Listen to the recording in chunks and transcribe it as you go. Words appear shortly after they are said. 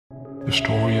The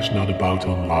story is not about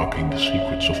unlocking the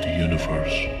secrets of the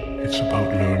universe. It's about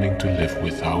learning to live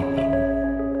without them.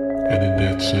 And in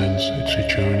that sense, it's a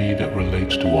journey that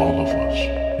relates to all of us.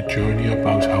 A journey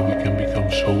about how we can become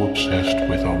so obsessed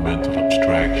with our mental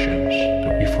abstractions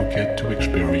that we forget to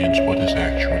experience what is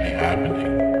actually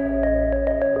happening.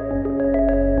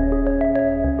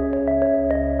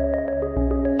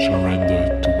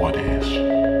 Surrender to what is.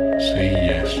 Say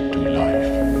yes to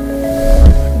life.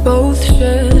 Both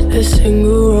shared a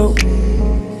single rope,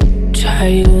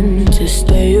 trying to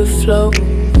stay afloat.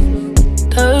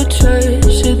 The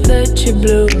treasure that you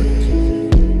blew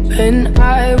when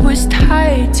I was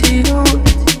tied to you.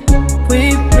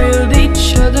 We reeled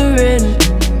each other in,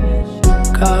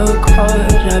 got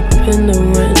caught up in the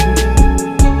wind.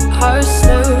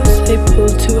 Ourselves they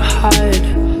pulled too hard,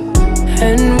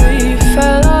 and we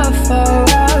fell off our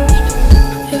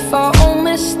raft. If our own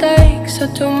mistakes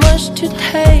are too much to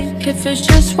take, if it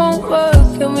just won't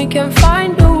work, then we can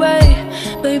find a way.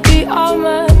 Maybe our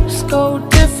maps go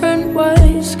different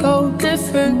ways, go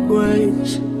different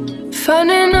ways.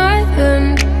 Find an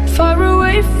island far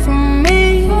away from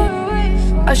me,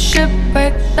 a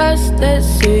shipwreck that's at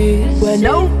sea, where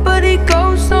nobody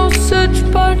goes, no search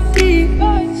party.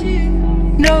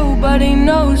 Nobody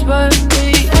knows but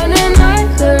me. And an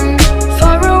island